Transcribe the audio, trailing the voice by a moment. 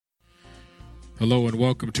Hello and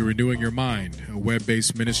welcome to Renewing Your Mind, a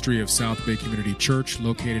web-based ministry of South Bay Community Church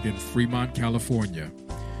located in Fremont, California.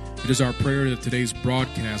 It is our prayer that today's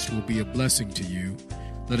broadcast will be a blessing to you.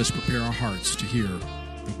 Let us prepare our hearts to hear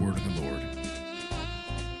the word of the Lord.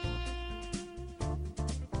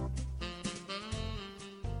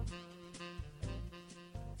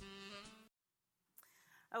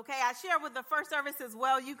 Okay, I shared with the first service as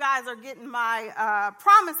well. You guys are getting my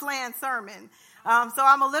Promised Land sermon. So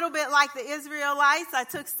I'm a little bit like the Israelites. I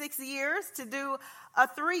took 6 years to do a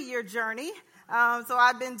 3-year journey. So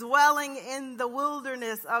I've been dwelling in the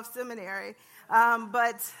wilderness of seminary.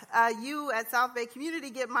 But you at South Bay Community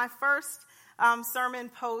get my first sermon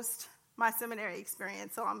post my seminary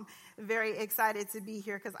experience. So I'm very excited to be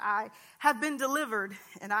here because I have been delivered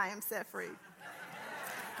and I am set free.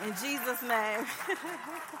 In Jesus' name.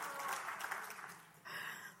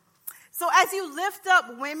 So as you lift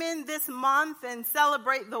up women this month and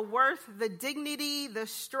celebrate the worth, the dignity, the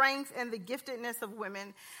strength, and the giftedness of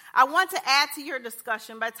women, I want to add to your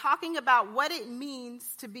discussion by talking about what it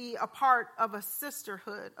means to be a part of a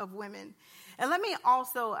sisterhood of women. And let me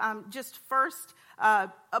also just first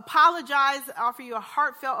apologize, offer you a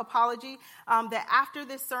heartfelt apology that after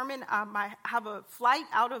this sermon, I have a flight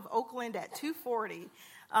out of Oakland at 2:40.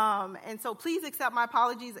 And so please accept my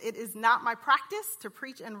apologies. It is not my practice to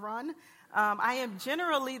preach and run. I am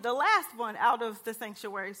generally the last one out of the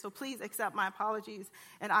sanctuary, so please accept my apologies,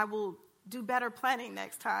 and I will do better planning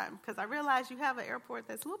next time because I realize you have an airport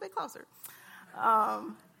that's a little bit closer.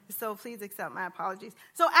 So please accept my apologies.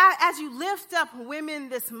 So as you lift up women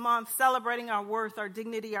this month, celebrating our worth, our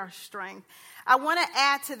dignity, our strength, I want to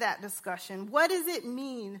add to that discussion. What does it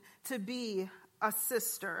mean to be a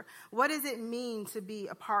sister? What does it mean to be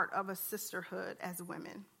a part of a sisterhood as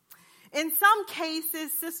women? In some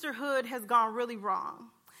cases, sisterhood has gone really wrong.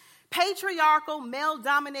 Patriarchal,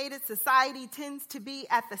 male-dominated society tends to be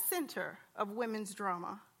at the center of women's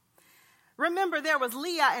drama. Remember, there was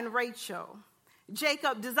Leah and Rachel.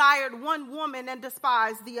 Jacob desired one woman and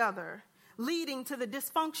despised the other, leading to the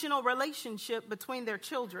dysfunctional relationship between their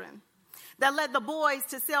children that led the boys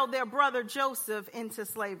to sell their brother Joseph into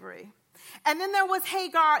slavery. And then there was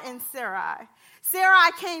Hagar and Sarai.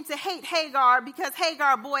 Sarai came to hate Hagar because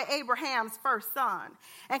Hagar bore Abraham's first son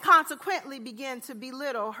and consequently began to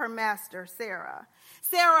belittle her master, Sarah.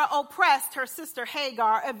 Sarah oppressed her sister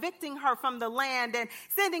Hagar, evicting her from the land and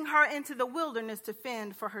sending her into the wilderness to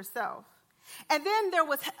fend for herself. And then there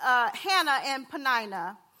was Hannah and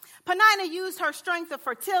Peninnah. Peninnah used her strength of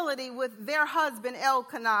fertility with their husband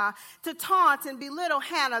Elkanah to taunt and belittle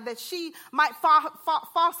Hannah that she might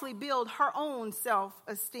falsely build her own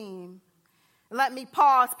self-esteem. Let me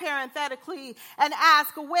pause parenthetically and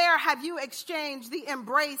ask, where have you exchanged the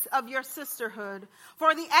embrace of your sisterhood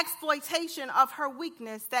for the exploitation of her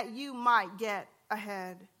weakness that you might get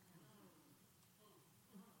ahead?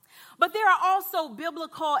 But there are also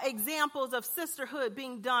biblical examples of sisterhood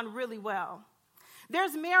being done really well.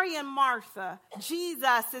 There's Mary and Martha.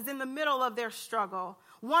 Jesus is in the middle of their struggle.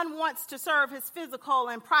 One wants to serve his physical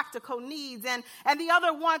and practical needs, and the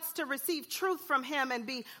other wants to receive truth from him and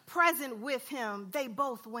be present with him. They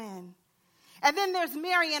both win. And then there's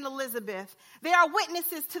Mary and Elizabeth. They are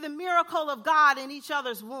witnesses to the miracle of God in each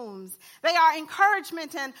other's wombs. They are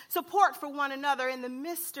encouragement and support for one another in the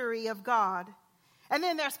mystery of God. And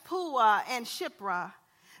then there's Puah and Shiphrah.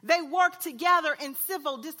 They worked together in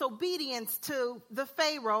civil disobedience to the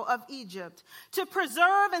Pharaoh of Egypt to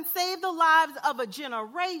preserve and save the lives of a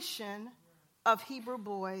generation of Hebrew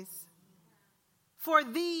boys. For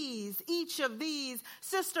each of these,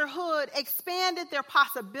 sisterhood expanded their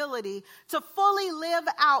possibility to fully live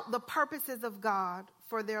out the purposes of God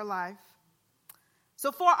for their life.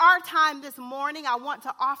 So for our time this morning, I want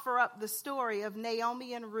to offer up the story of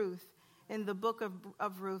Naomi and Ruth in the book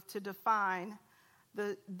of Ruth to define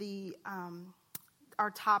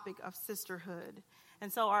our topic of sisterhood.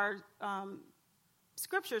 And so our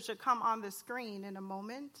scripture should come on the screen in a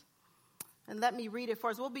moment. And let me read it for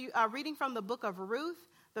us. We'll be reading from the book of Ruth,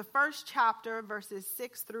 the first chapter, verses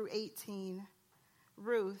 6 through 18.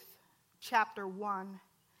 Ruth, chapter 1,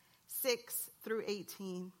 6 through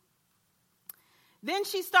 18. Then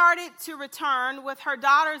she started to return with her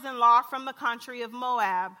daughters-in-law from the country of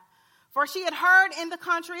Moab. For she had heard in the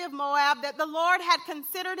country of Moab that the Lord had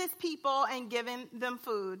considered his people and given them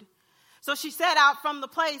food. So she set out from the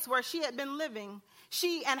place where she had been living,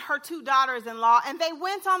 she and her 2 daughters-in-law, and they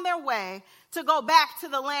went on their way to go back to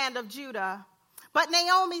the land of Judah. But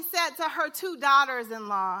Naomi said to her 2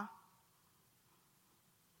 daughters-in-law,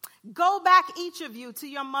 "Go back each of you to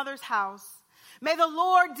your mother's house. May the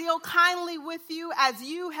Lord deal kindly with you as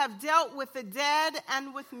you have dealt with the dead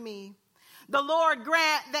and with me. The Lord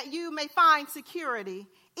grant that you may find security,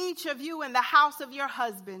 each of you in the house of your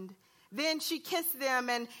husband. Then she kissed them,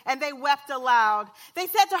 and they wept aloud. They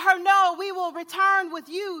said to her, no, we will return with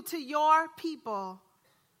you to your people.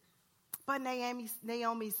 But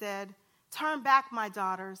Naomi said, turn back, my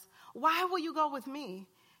daughters. Why will you go with me?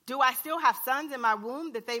 Do I still have sons in my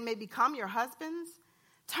womb that they may become your husbands?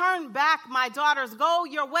 Turn back, my daughters, go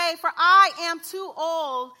your way, for I am too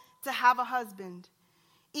old to have a husband.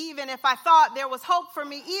 Even if I thought there was hope for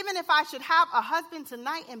me, even if I should have a husband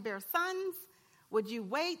tonight and bear sons, would you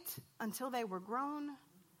wait until they were grown?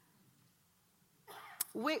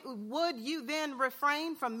 Would you then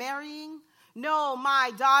refrain from marrying? No,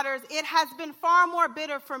 my daughters, it has been far more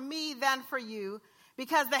bitter for me than for you,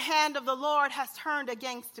 because the hand of the Lord has turned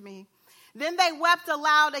against me. Then they wept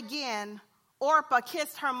aloud again. Orpah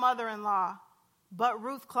kissed her mother-in-law, but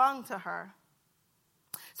Ruth clung to her.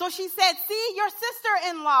 So she said, see, your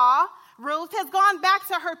sister-in-law, Ruth, has gone back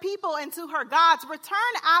to her people and to her gods. Return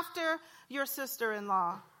after your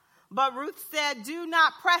sister-in-law. But Ruth said, do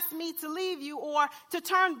not press me to leave you or to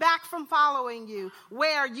turn back from following you.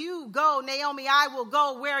 Where you go, Naomi, I will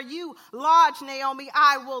go. Where you lodge, Naomi,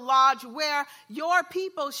 I will lodge. Where your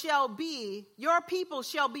people shall be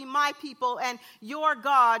my people, and your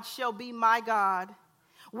God shall be my God.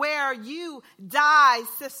 Where you die,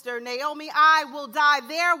 sister Naomi, I will die.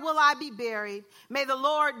 There will I be buried. May the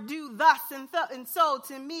Lord do thus and so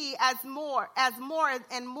to me as more as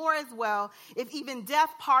well, if even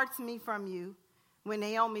death parts me from you. When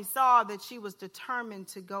Naomi saw that she was determined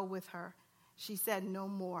to go with her, she said no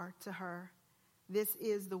more to her. This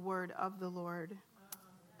is the word of the Lord.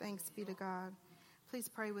 Thanks be to God. Please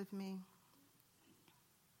pray with me.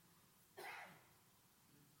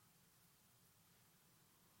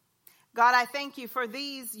 God, I thank you for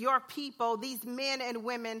these, your people, these men and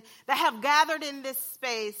women that have gathered in this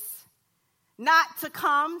space, not to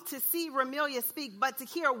come to see Ramelia speak, but to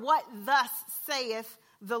hear what thus saith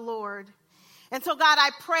the Lord. And so, God,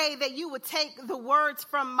 I pray that you would take the words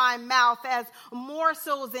from my mouth as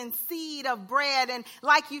morsels and seed of bread, and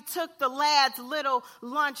like you took the lad's little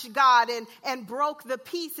lunch, God, and broke the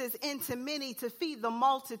pieces into many to feed the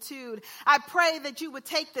multitude. I pray that you would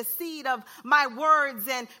take the seed of my words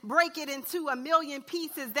and break it into a million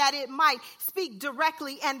pieces, that it might speak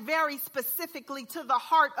directly and very specifically to the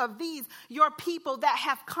heart of these, your people that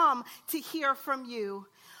have come to hear from you.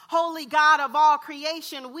 Holy God of all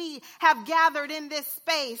creation, we have gathered in this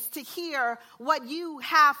space to hear what you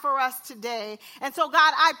have for us today. And so,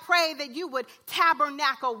 God, I pray that you would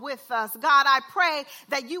tabernacle with us. God, I pray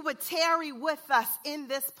that you would tarry with us in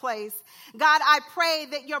this place. God, I pray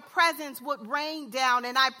that your presence would rain down,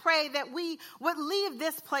 and I pray that we would leave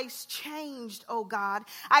this place changed, oh God.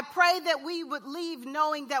 I pray that we would leave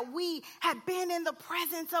knowing that we have been in the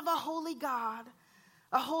presence of a holy God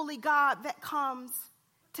that comes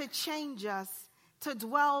to change us, to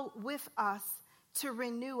dwell with us, to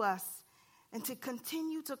renew us, and to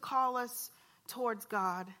continue to call us towards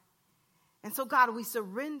God. And so, God, we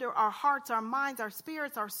surrender our hearts, our minds, our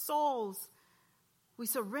spirits, our souls. We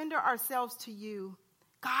surrender ourselves to you.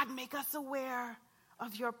 God, make us aware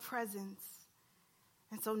of your presence.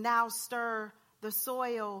 And so now stir the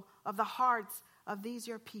soil of the hearts of these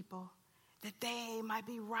your people, that they might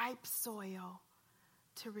be ripe soil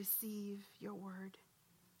to receive your word.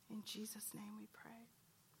 In Jesus' name we pray.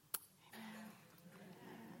 Amen.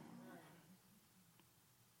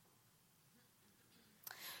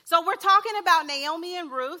 So we're talking about Naomi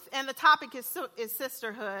and Ruth, and the topic is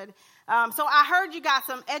sisterhood. So I heard you got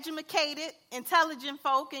some educated, intelligent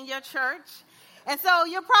folk in your church. And so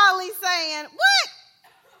you're probably saying, what?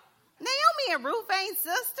 Naomi and Ruth ain't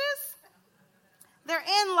sisters? They're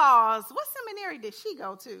in-laws. What seminary did she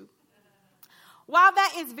go to? While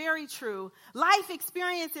that is very true, life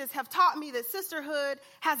experiences have taught me that sisterhood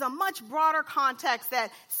has a much broader context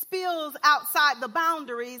that spills outside the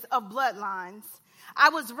boundaries of bloodlines. I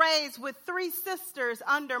was raised with 3 sisters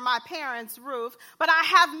under my parents' roof, but I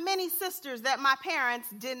have many sisters that my parents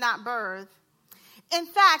did not birth. In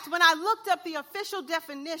fact, when I looked up the official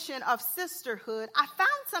definition of sisterhood, I found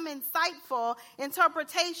some insightful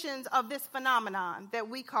interpretations of this phenomenon that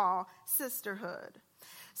we call sisterhood.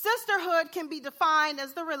 Sisterhood can be defined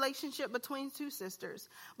as the relationship between 2 sisters,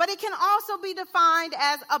 but it can also be defined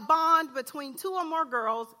as a bond between 2 or more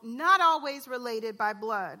girls, not always related by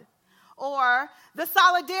blood, or the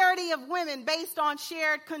solidarity of women based on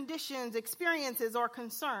shared conditions, experiences, or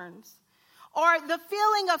concerns, or the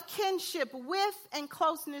feeling of kinship with and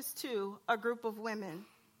closeness to a group of women.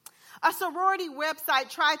 A sorority website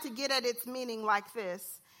tried to get at its meaning like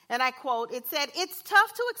this, And I quote, it said, "It's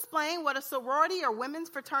tough to explain what a sorority or women's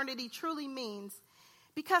fraternity truly means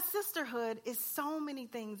because sisterhood is so many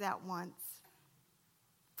things at once."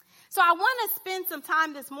 So I want to spend some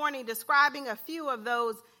time this morning describing a few of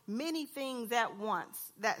those many things at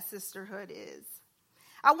once that sisterhood is.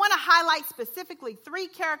 I want to highlight specifically 3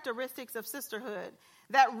 characteristics of sisterhood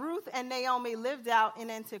that Ruth and Naomi lived out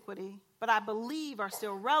in antiquity, but I believe are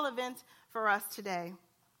still relevant for us today.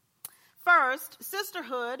 First,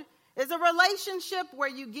 sisterhood is a relationship where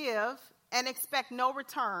you give and expect no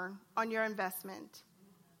return on your investment.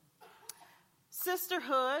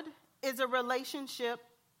 Sisterhood is a relationship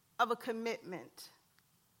of a commitment.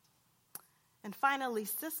 And finally,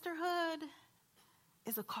 sisterhood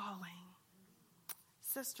is a calling.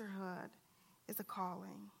 Sisterhood is a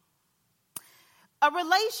calling. A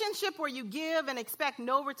relationship where you give and expect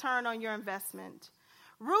no return on your investment.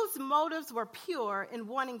 Ruth's motives were pure in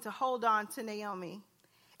wanting to hold on to Naomi.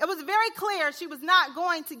 It was very clear she was not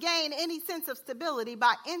going to gain any sense of stability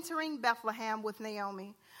by entering Bethlehem with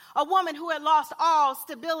Naomi, a woman who had lost all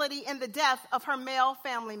stability in the death of her male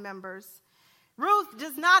family members. Ruth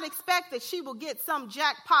does not expect that she will get some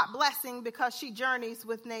jackpot blessing because she journeys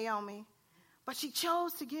with Naomi, but she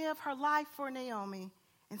chose to give her life for Naomi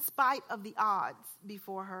in spite of the odds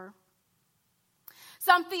before her.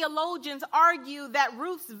 Some theologians argue that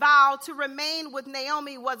Ruth's vow to remain with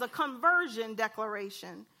Naomi was a conversion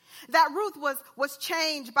declaration, that Ruth was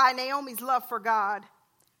changed by Naomi's love for God.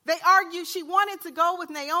 They argue she wanted to go with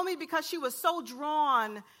Naomi because she was so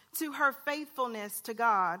drawn to her faithfulness to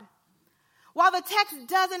God. While the text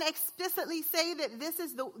doesn't explicitly say that this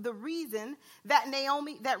is the reason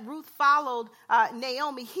that Ruth followed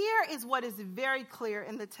Naomi, here is what is very clear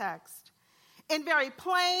in the text. In very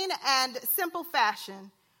plain and simple fashion,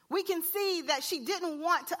 we can see that she didn't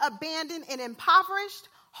want to abandon an impoverished,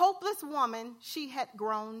 hopeless woman she had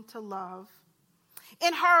grown to love.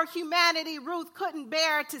 In her humanity, Ruth couldn't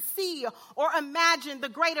bear to see or imagine the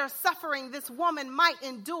greater suffering this woman might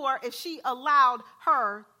endure if she allowed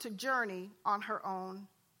her to journey on her own.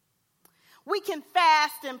 We can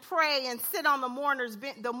fast and pray and sit on the mourner's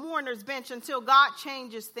bench until God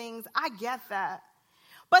changes things. I get that.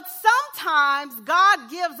 But sometimes God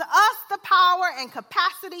gives us the power and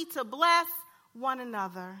capacity to bless one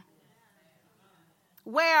another.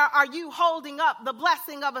 Where are you holding up the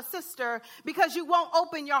blessing of a sister because you won't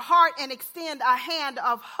open your heart and extend a hand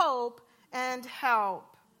of hope and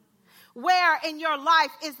help? Where in your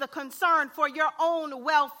life is the concern for your own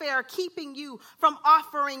welfare keeping you from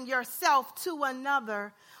offering yourself to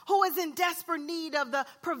another who is in desperate need of the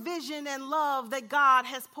provision and love that God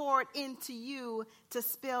has poured into you to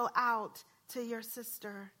spill out to your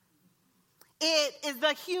sister? It is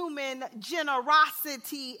the human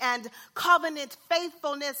generosity and covenant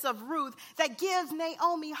faithfulness of Ruth that gives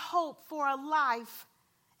Naomi hope for a life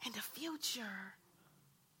and a future.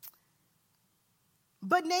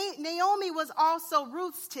 But Naomi was also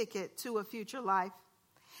Ruth's ticket to a future life.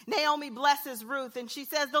 Naomi blesses Ruth and she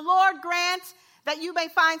says, "The Lord grant that you may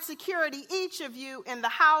find security, each of you, in the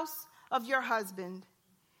house of your husband."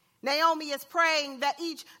 Naomi is praying that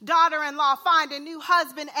each daughter-in-law find a new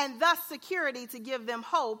husband and thus security to give them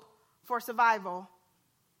hope for survival.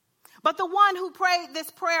 But the one who prayed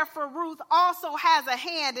this prayer for Ruth also has a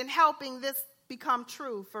hand in helping this become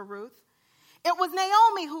true for Ruth. It was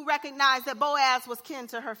Naomi who recognized that Boaz was kin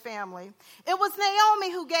to her family. It was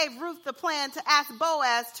Naomi who gave Ruth the plan to ask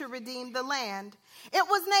Boaz to redeem the land. It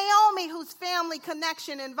was Naomi whose family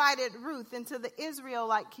connection invited Ruth into the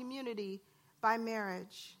Israelite community by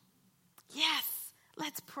marriage. Yes,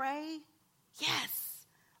 let's pray. Yes,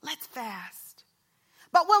 let's fast.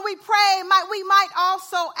 But when we pray, we might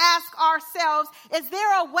also ask ourselves, is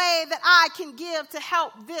there a way that I can give to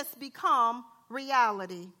help this become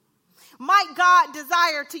reality? Might God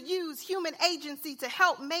desire to use human agency to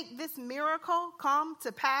help make this miracle come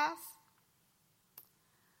to pass?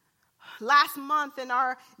 Last month in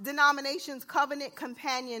our denomination's Covenant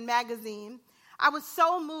Companion magazine, I was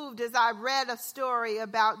so moved as I read a story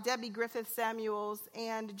about Debbie Griffith Samuels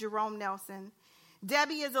and Jerome Nelson.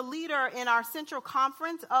 Debbie is a leader in our central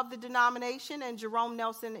conference of the denomination, and Jerome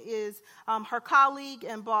Nelson is her colleague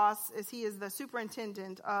and boss, as he is the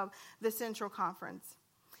superintendent of the central conference.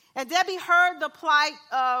 And Debbie heard the plight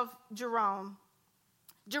of Jerome.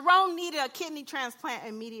 Jerome needed a kidney transplant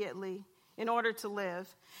immediately in order to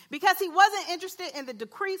live because he wasn't interested in the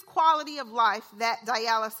decreased quality of life that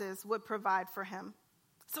dialysis would provide for him.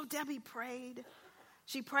 So Debbie prayed.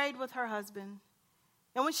 She prayed with her husband.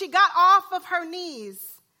 And when she got off of her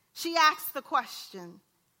knees, she asked the question,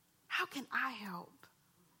 how can I help?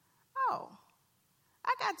 Oh,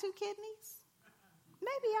 I got 2 kidneys.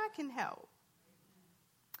 maybe I can help.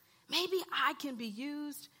 Maybe I can be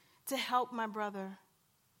used to help my brother.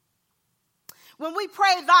 When we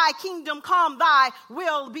pray, thy kingdom come, thy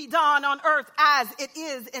will be done on earth as it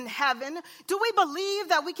is in heaven, do we believe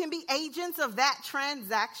that we can be agents of that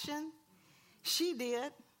transaction? She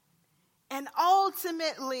did. And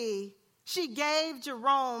ultimately, she gave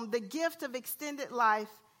Jerome the gift of extended life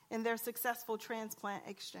in their successful transplant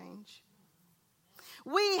exchange.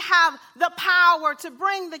 We have the power to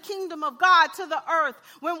bring the kingdom of God to the earth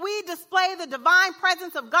when we display the divine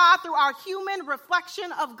presence of God through our human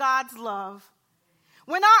reflection of God's love.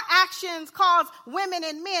 When our actions cause women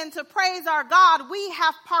and men to praise our God, we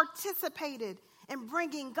have participated in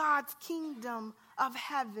bringing God's kingdom of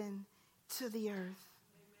heaven to the earth.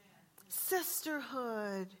 Amen.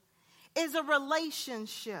 Sisterhood is a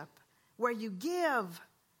relationship where you give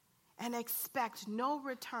and expect no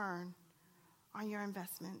return on your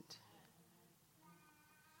investment.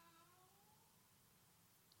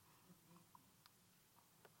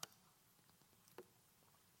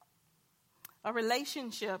 A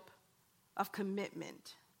relationship of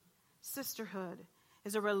commitment. Sisterhood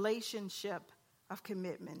is a relationship of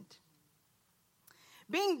commitment.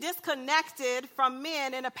 Being disconnected from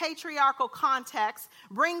men in a patriarchal context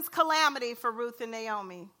brings calamity for Ruth and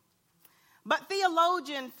Naomi. But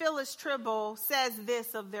theologian Phyllis Tribble says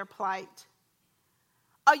this of their plight.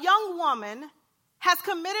 A young woman has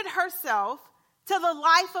committed herself to the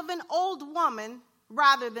life of an old woman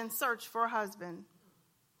rather than search for a husband.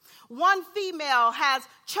 One female has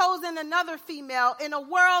chosen another female in a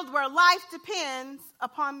world where life depends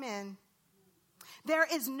upon men. There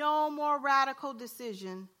is no more radical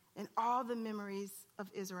decision in all the memories of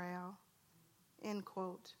Israel. End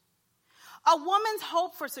quote. A woman's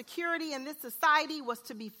hope for security in this society was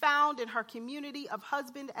to be found in her community of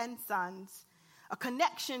husband and sons. A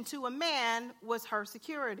connection to a man was her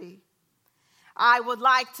security. I would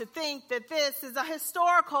like to think that this is a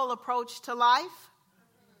historical approach to life.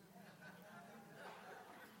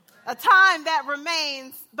 A time that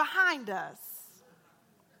remains behind us.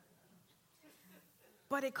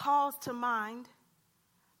 But it calls to mind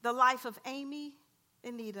the life of Amy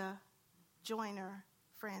Anita Joyner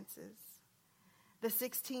Francis, the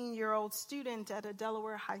 16-year-old student at a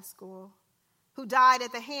Delaware high school who died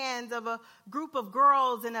at the hands of a group of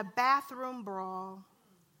girls in a bathroom brawl.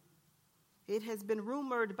 It has been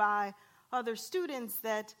rumored by other students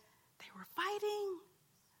that they were fighting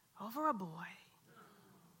over a boy.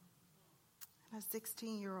 And a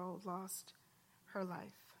 16-year-old lost her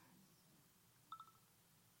life.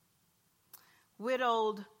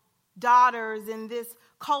 Widowed daughters in this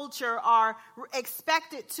culture are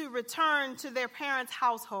expected to return to their parents'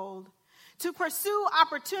 household, to pursue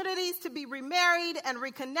opportunities to be remarried and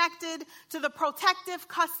reconnected to the protective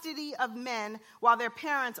custody of men while their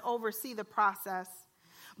parents oversee the process.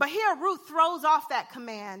 But here Ruth throws off that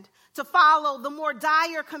command to follow the more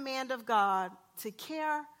dire command of God to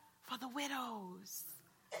care for the widows.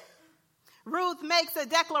 Ruth makes a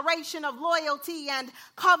declaration of loyalty and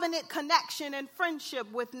covenant connection and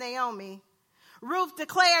friendship with Naomi. Ruth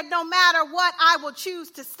declared, no matter what, I will choose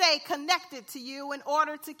to stay connected to you in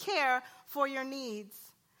order to care for your needs.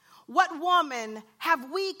 What woman have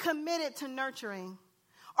we committed to nurturing?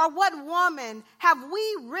 Or what woman have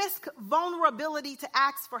we risked vulnerability to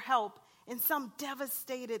ask for help in some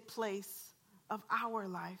devastated place of our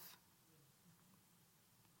life?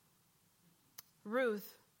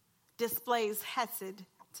 Ruth displays hesed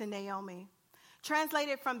to Naomi,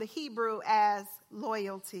 translated from the Hebrew as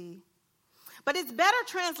loyalty. But it's better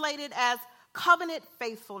translated as covenant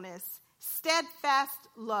faithfulness, steadfast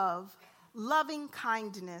love, loving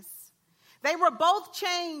kindness. They were both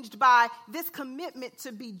changed by this commitment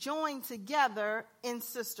to be joined together in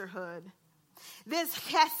sisterhood. This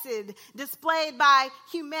hesed displayed by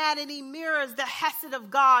humanity mirrors the hesed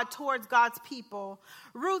of God towards God's people.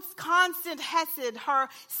 Ruth's constant hesed, her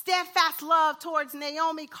steadfast love towards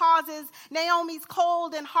Naomi, causes Naomi's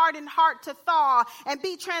cold and hardened heart to thaw and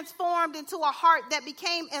be transformed into a heart that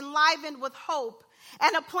became enlivened with hope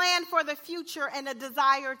and a plan for the future and a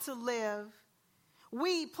desire to live.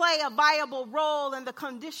 We play a viable role in the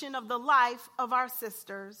condition of the life of our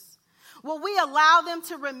sisters. Will we allow them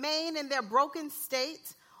to remain in their broken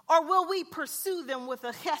state, or will we pursue them with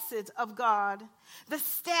the hesed of God, the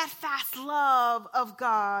steadfast love of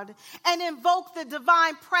God, and invoke the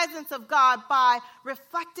divine presence of God by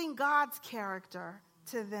reflecting God's character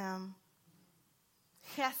to them?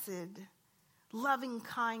 Hesed, loving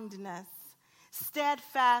kindness,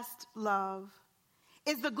 steadfast love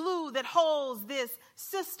is the glue that holds this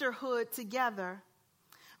sisterhood together.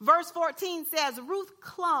 Verse 14 says, Ruth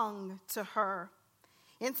clung to her,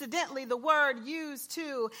 Incidentally, the word used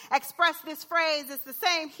to express this phrase is the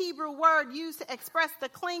same Hebrew word used to express the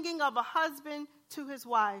clinging of a husband to his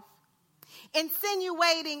wife,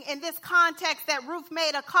 insinuating in this context that Ruth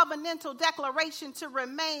made a covenantal declaration to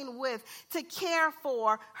remain with, to care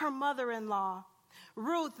for her mother-in-law.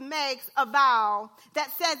 Ruth makes a vow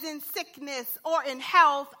that says, in sickness or in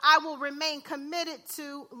health, I will remain committed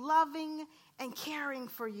to loving and caring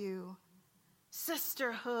for you.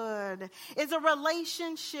 Sisterhood is a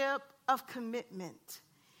relationship of commitment.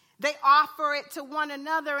 They offer it to one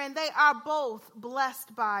another, and they are both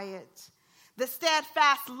blessed by it. The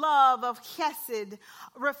steadfast love of chesed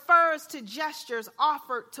refers to gestures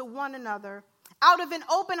offered to one another out of an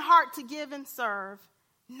open heart to give and serve,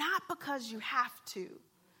 not because you have to,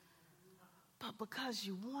 but because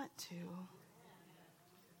you want to.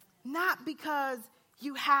 Not because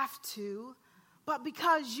you have to, but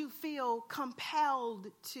because you feel compelled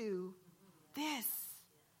to. This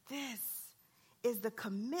is the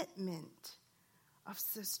commitment of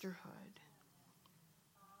sisterhood.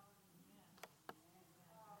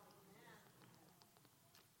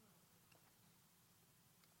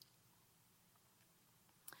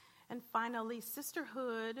 And finally,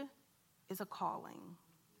 sisterhood is a calling.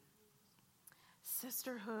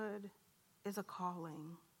 Sisterhood is a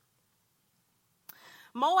calling.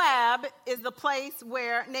 Moab is the place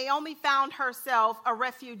where Naomi found herself a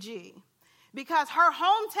refugee because her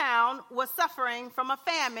hometown was suffering from a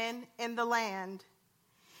famine in the land.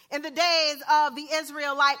 In the days of the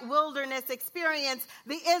Israelite wilderness experience,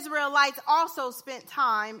 the Israelites also spent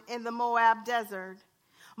time in the Moab desert.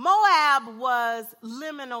 Moab was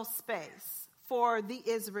liminal space for the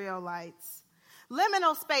Israelites.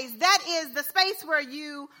 Liminal space, that is the space where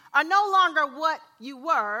you are no longer what you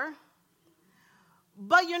were,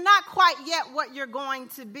 but you're not quite yet what you're going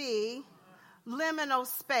to be. Liminal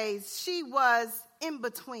space. She was in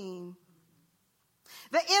between.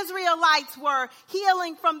 The Israelites were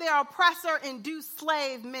healing from their oppressor-induced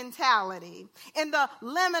slave mentality in the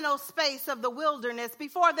liminal space of the wilderness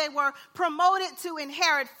before they were promoted to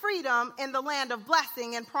inherit freedom in the land of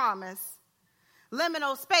blessing and promise.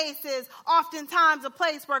 Liminal space is oftentimes a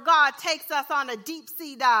place where God takes us on a deep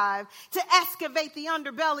sea dive to excavate the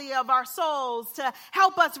underbelly of our souls, to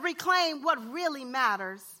help us reclaim what really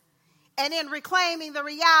matters. And in reclaiming the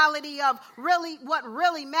reality of what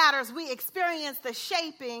really matters, we experience the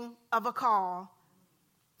shaping of a call.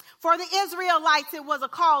 For the Israelites, it was a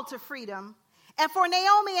call to freedom. And for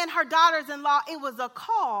Naomi and her daughters-in-law, it was a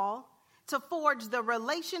call to forge the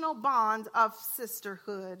relational bonds of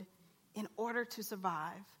sisterhood in order to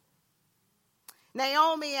survive.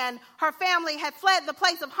 Naomi and her family had fled the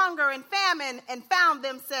place of hunger and famine and found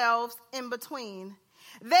themselves in between.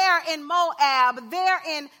 There in Moab, there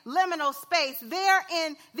in liminal space, there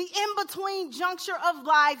in the in-between juncture of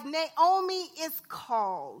life, Naomi is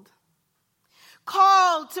called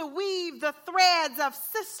to weave the threads of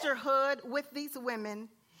sisterhood with these women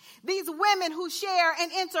who share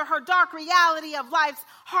and enter her dark reality of life's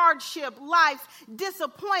hardship, life's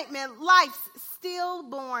disappointment, life's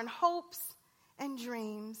stillborn hopes and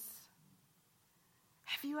dreams.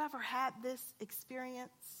 Have you ever had this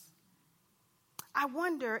experience? I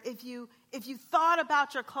wonder if you thought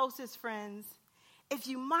about your closest friends, if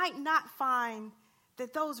you might not find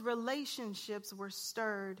that those relationships were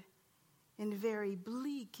stirred in very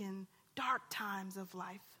bleak and dark times of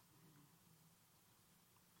life.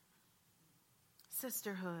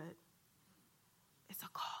 Sisterhood is a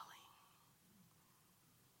calling.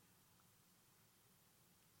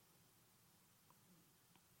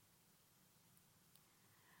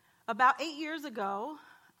 About 8 years ago,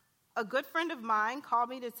 a good friend of mine called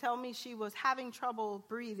me to tell me she was having trouble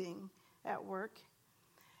breathing at work.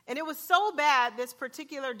 And it was so bad this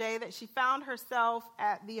particular day that she found herself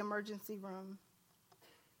at the emergency room.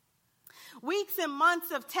 Weeks and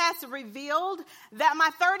months of tests revealed that my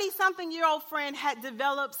 30-something-year-old friend had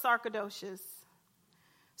developed sarcoidosis.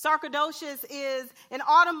 Sarcoidosis is an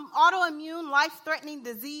autoimmune, life-threatening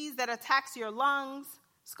disease that attacks your lungs.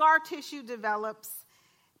 Scar tissue develops.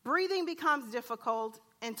 Breathing becomes difficult,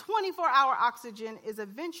 and 24-hour oxygen is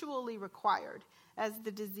eventually required as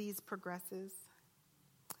the disease progresses.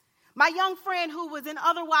 My young friend, who was an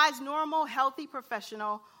otherwise normal, healthy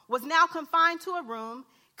professional, was now confined to a room,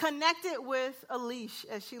 connected with a leash,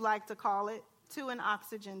 as she liked to call it, to an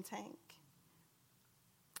oxygen tank.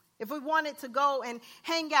 If we wanted to go and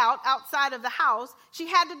hang out outside of the house, she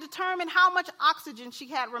had to determine how much oxygen she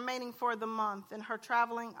had remaining for the month in her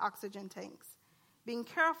traveling oxygen tanks, being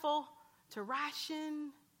careful to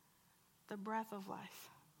ration the breath of life.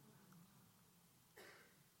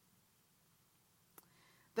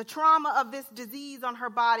 The trauma of this disease on her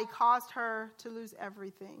body caused her to lose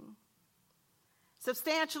everything,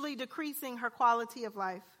 substantially decreasing her quality of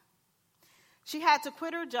life. She had to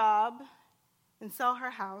quit her job and sell her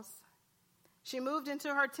house. She moved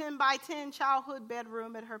into her 10 by 10 childhood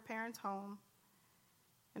bedroom at her parents' home.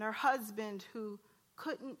 And her husband, who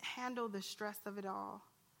couldn't handle the stress of it all,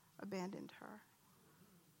 abandoned her.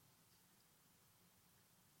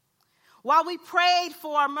 While we prayed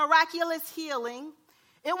for miraculous healing,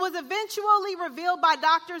 it was eventually revealed by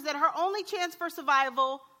doctors that her only chance for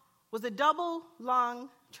survival was a double lung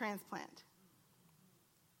transplant.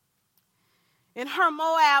 In her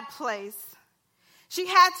Moab place, she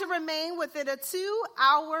had to remain within a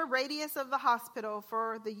 2-hour radius of the hospital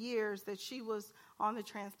for the years that she was on the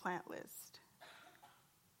transplant list.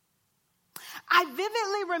 I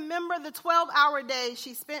vividly remember the 12-hour day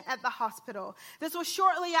she spent at the hospital. This was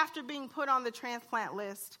shortly after being put on the transplant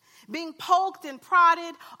list, being poked and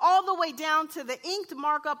prodded all the way down to the inked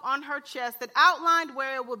markup on her chest that outlined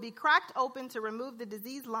where it would be cracked open to remove the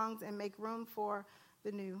diseased lungs and make room for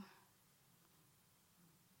the new.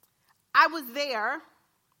 I was there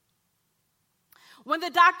when the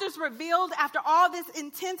doctors revealed, after all this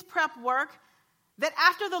intense prep work, that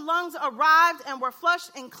after the lungs arrived and were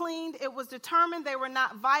flushed and cleaned, it was determined they were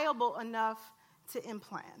not viable enough to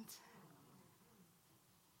implant.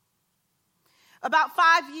 About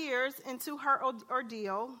 5 years into her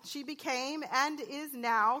ordeal, she became and is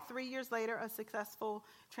now, 3 years later, a successful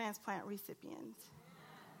transplant recipient.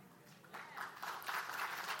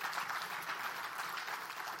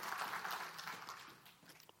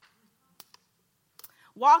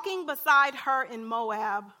 Walking beside her in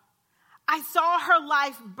Moab, I saw her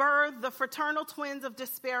life birth the fraternal twins of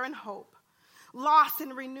despair and hope, loss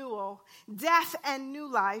and renewal, death and new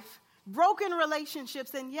life, broken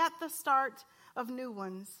relationships, and yet the start of new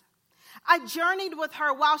ones. I journeyed with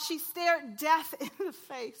her while she stared death in the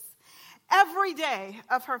face every day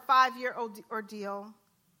of her 5-year ordeal.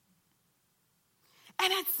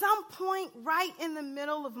 And at some point, right in the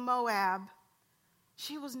middle of Moab,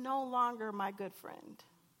 she was no longer my good friend.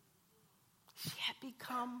 She had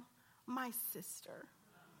become my sister.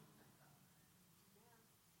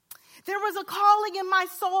 There was a calling in my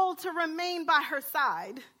soul to remain by her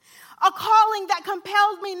side, a calling that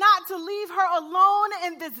compelled me not to leave her alone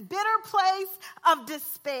in this bitter place of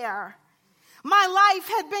despair. My life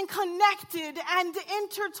had been connected and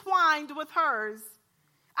intertwined with hers.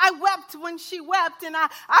 I wept when she wept, and I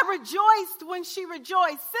rejoiced when she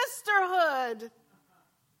rejoiced. Sisterhood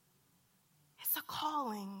is a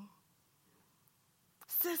calling.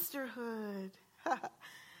 Sisterhood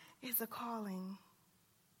is a calling.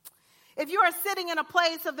 If you are sitting in a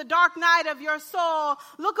place of the dark night of your soul,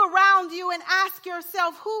 look around you and ask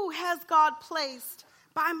yourself, who has God placed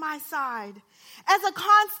by my side as a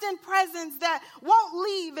constant presence that won't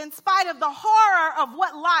leave in spite of the horror of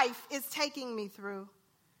what life is taking me through?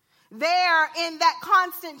 There, in that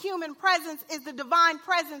constant human presence, is the divine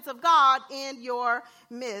presence of God in your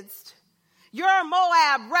midst. Your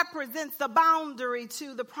Moab represents the boundary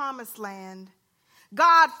to the promised land.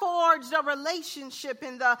 God forged a relationship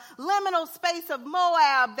in the liminal space of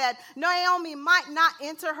Moab that Naomi might not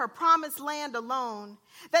enter her promised land alone,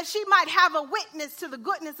 that she might have a witness to the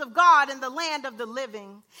goodness of God in the land of the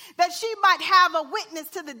living, that she might have a witness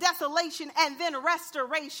to the desolation and then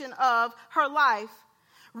restoration of her life.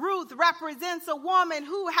 Ruth represents a woman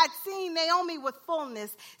who had seen Naomi with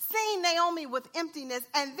fullness, seen Naomi with emptiness,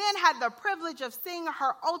 and then had the privilege of seeing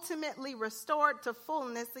her ultimately restored to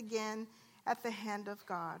fullness again at the hand of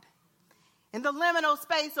God. In the liminal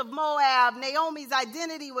space of Moab, Naomi's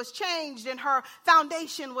identity was changed and her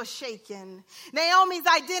foundation was shaken. Naomi's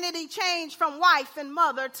identity changed from wife and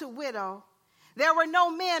mother to widow. There were no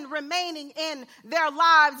men remaining in their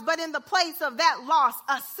lives, but in the place of that loss,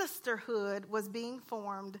 a sisterhood was being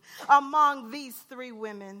formed among these 3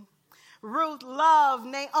 women. Ruth loved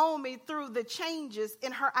Naomi through the changes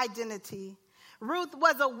in her identity. Ruth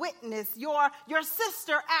was a witness. Your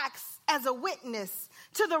sister acts as a witness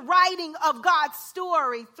to the writing of God's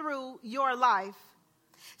story through your life.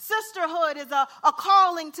 Sisterhood is a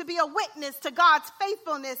calling to be a witness to God's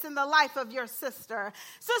faithfulness in the life of your sister.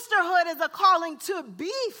 Sisterhood is a calling to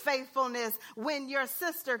be faithfulness when your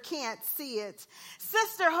sister can't see it.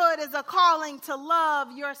 Sisterhood is a calling to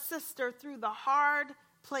love your sister through the hard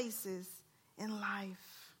places in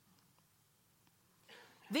life.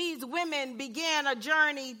 These women began a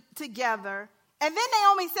journey together. And then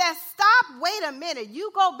Naomi says, stop, wait a minute. You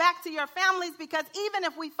go back to your families because even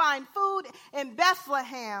if we find food in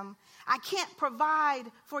Bethlehem, I can't provide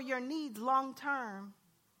for your needs long term.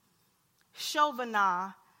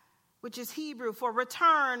 Shovanah, which is Hebrew for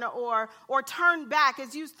return or turn back,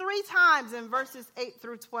 is used 3 times in verses 8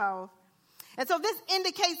 through 12. And so this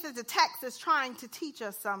indicates that the text is trying to teach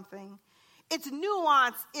us something. Its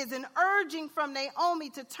nuance is an urging from Naomi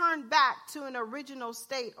to turn back to an original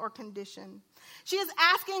state or condition. She is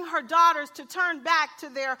asking her daughters to turn back to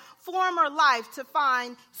their former life to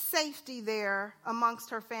find safety there amongst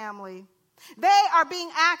her family. They are being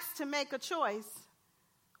asked to make a choice.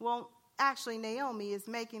 Well, actually, Naomi is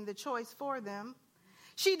making the choice for them.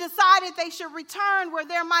 She decided they should return where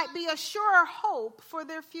there might be a sure hope for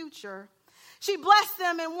their future. She blessed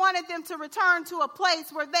them and wanted them to return to a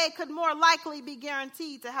place where they could more likely be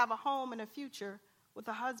guaranteed to have a home and a future with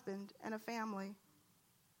a husband and a family.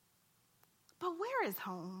 But where is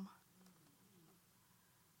home?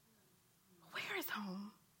 Where is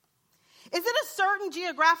home? Is it a certain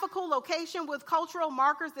geographical location with cultural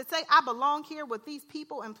markers that say, I belong here with these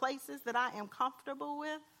people and places that I am comfortable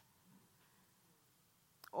with?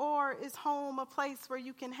 Or is home a place where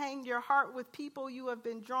you can hang your heart with people you have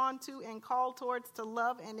been drawn to and called towards to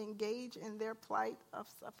love and engage in their plight of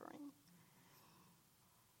suffering?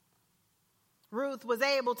 Ruth was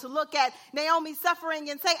able to look at Naomi's suffering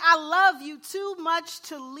and say, I love you too much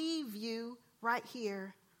to leave you right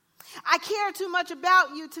here. I care too much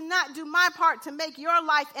about you to not do my part to make your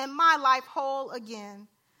life and my life whole again.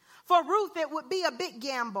 For Ruth, it would be a big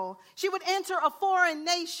gamble. She would enter a foreign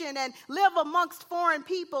nation and live amongst foreign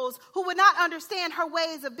peoples who would not understand her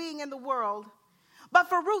ways of being in the world. But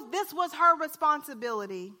for Ruth, this was her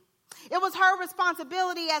responsibility. It was her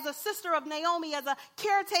responsibility as a sister of Naomi, as a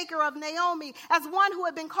caretaker of Naomi, as one who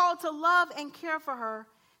had been called to love and care for her,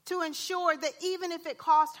 to ensure that even if it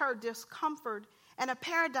cost her discomfort and a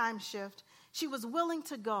paradigm shift, she was willing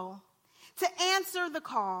to go, to answer the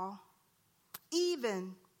call,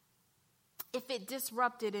 even if it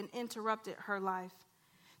disrupted and interrupted her life,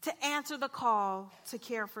 to answer the call to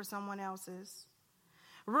care for someone else's.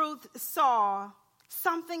 Ruth saw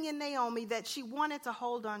something in Naomi that she wanted to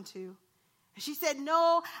hold on to. She said,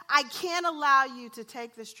 no, I can't allow you to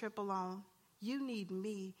take this trip alone. You need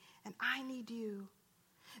me, and I need you.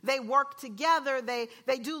 They work together. They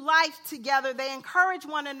do life together. They encourage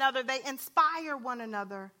one another. They inspire one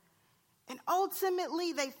another. And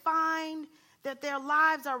ultimately, they find that their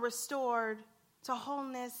lives are restored to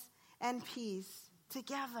wholeness and peace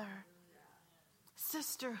together.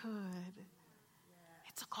 Sisterhood.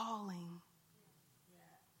 It's a calling.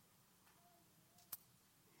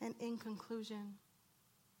 And in conclusion,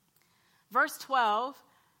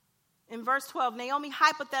 in verse 12, Naomi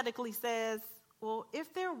hypothetically says, well,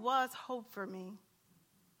 if there was hope for me,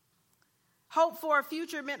 hope for a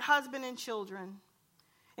future meant husband and children.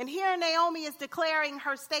 And here Naomi is declaring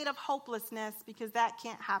her state of hopelessness because that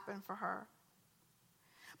can't happen for her.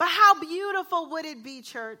 But how beautiful would it be,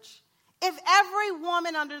 church, if every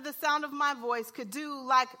woman under the sound of my voice could do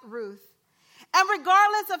like Ruth. And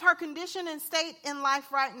regardless of her condition and state in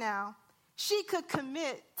life right now, she could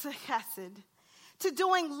commit to chesed, to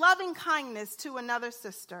doing loving kindness to another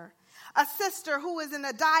sister, a sister who is in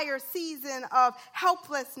a dire season of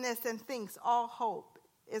helplessness and thinks all hope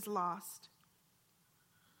is lost.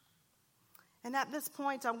 And at this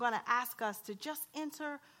point, I'm going to ask us to just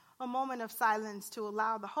enter a moment of silence to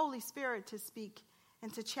allow the Holy Spirit to speak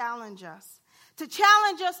and to challenge us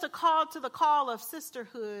to call to the call of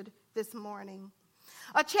sisterhood this morning.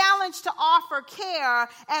 A challenge to offer care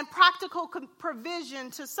and practical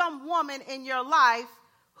provision to some woman in your life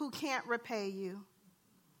who can't repay you.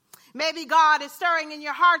 Maybe God is stirring in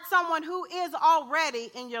your heart someone who is already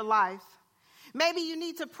in your life. Maybe you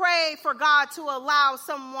need to pray for God to allow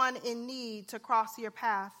someone in need to cross your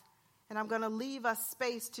path. And I'm going to leave us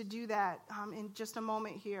space to do that in just a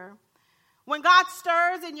moment here. When God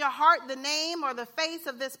stirs in your heart the name or the face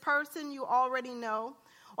of this person you already know,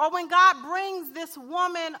 or when God brings this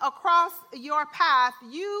woman across your path,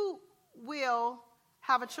 you will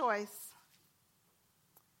have a choice.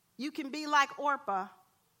 You can be like Orpah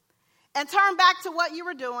and turn back to what you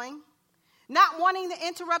were doing, not wanting to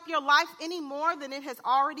interrupt your life any more than it has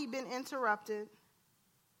already been interrupted.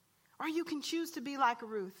 Or you can choose to be like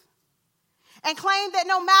Ruth and claim that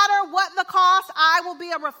no matter what the cost, I will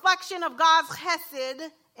be a reflection of God's chesed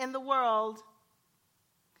in the world.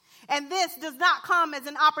 And this does not come as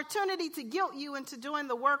an opportunity to guilt you into doing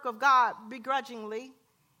the work of God begrudgingly,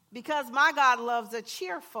 because my God loves a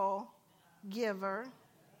cheerful giver.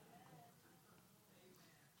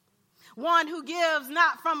 One who gives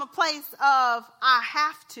not from a place of I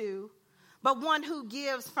have to, but one who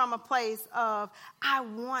gives from a place of I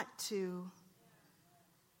want to.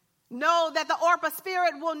 Know that the Orpah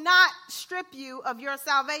spirit will not strip you of your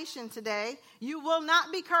salvation today. You will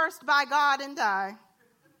not be cursed by God and die.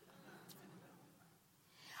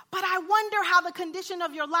 But I wonder how the condition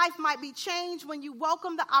of your life might be changed when you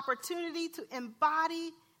welcome the opportunity to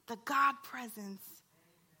embody the God presence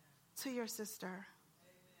to your sister.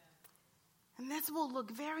 And this will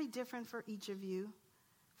look very different for each of you,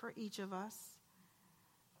 for each of us.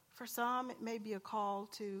 For some, it may be a call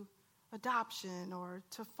to adoption or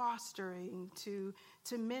to fostering, to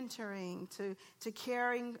mentoring, to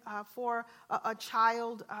caring for a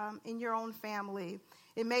child in your own family.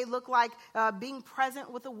 It may look like being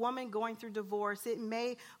present with a woman going through divorce. It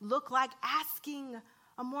may look like asking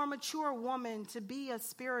a more mature woman to be a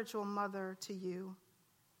spiritual mother to you.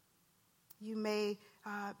 You may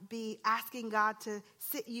be asking God to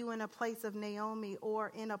sit you in a place of Naomi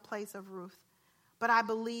or in a place of Ruth. But I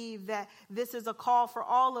believe that this is a call for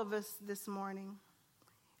all of us this morning.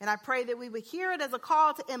 And I pray that we would hear it as a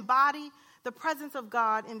call to embody the presence of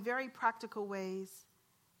God in very practical ways,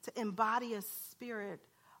 to embody a spirit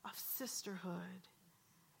of sisterhood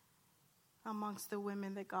amongst the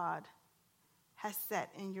women that God has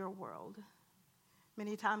set in your world.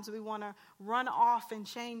 Many times we want to run off and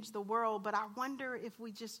change the world, but I wonder if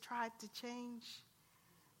we just tried to change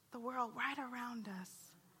the world right around us,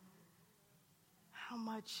 how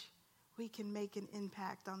much we can make an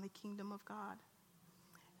impact on the kingdom of God.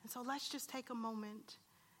 And so let's just take a moment,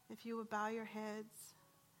 if you would bow your heads,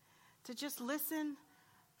 to just listen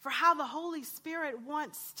for how the Holy Spirit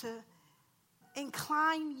wants to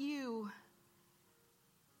incline you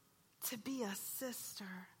to be a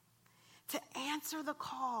sister, to answer the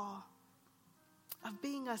call of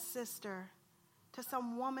being a sister to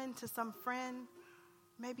some woman, to some friend,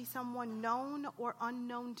 maybe someone known or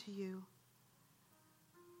unknown to you.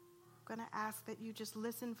 I'm going to ask that you just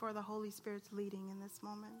listen for the Holy Spirit's leading in this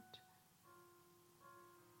moment.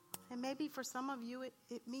 And maybe for some of you,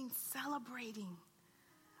 it means celebrating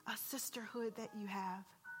a sisterhood that you have.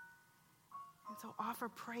 And so offer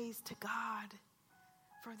praise to God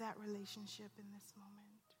for that relationship in this moment.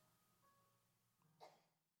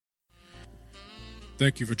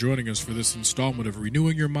 Thank you for joining us for this installment of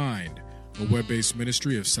Renewing Your Mind, a web-based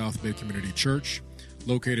ministry of South Bay Community Church,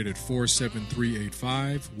 located at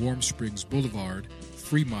 47385 Warm Springs Boulevard,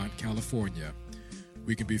 Fremont, California.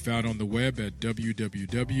 We can be found on the web at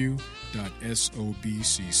www.sobcc.org.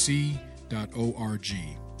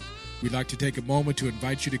 We'd like to take a moment to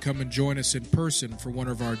invite you to come and join us in person for one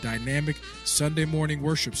of our dynamic Sunday morning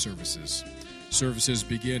worship services. Services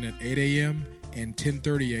begin at 8 a.m. and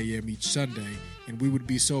 10:30 a.m. each Sunday, and we would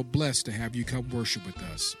be so blessed to have you come worship with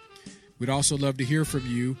us. We'd also love to hear from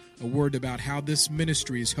you a word about how this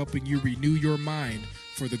ministry is helping you renew your mind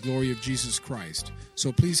for the glory of Jesus Christ.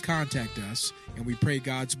 So please contact us, and we pray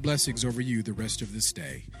God's blessings over you the rest of this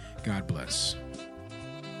day. God bless.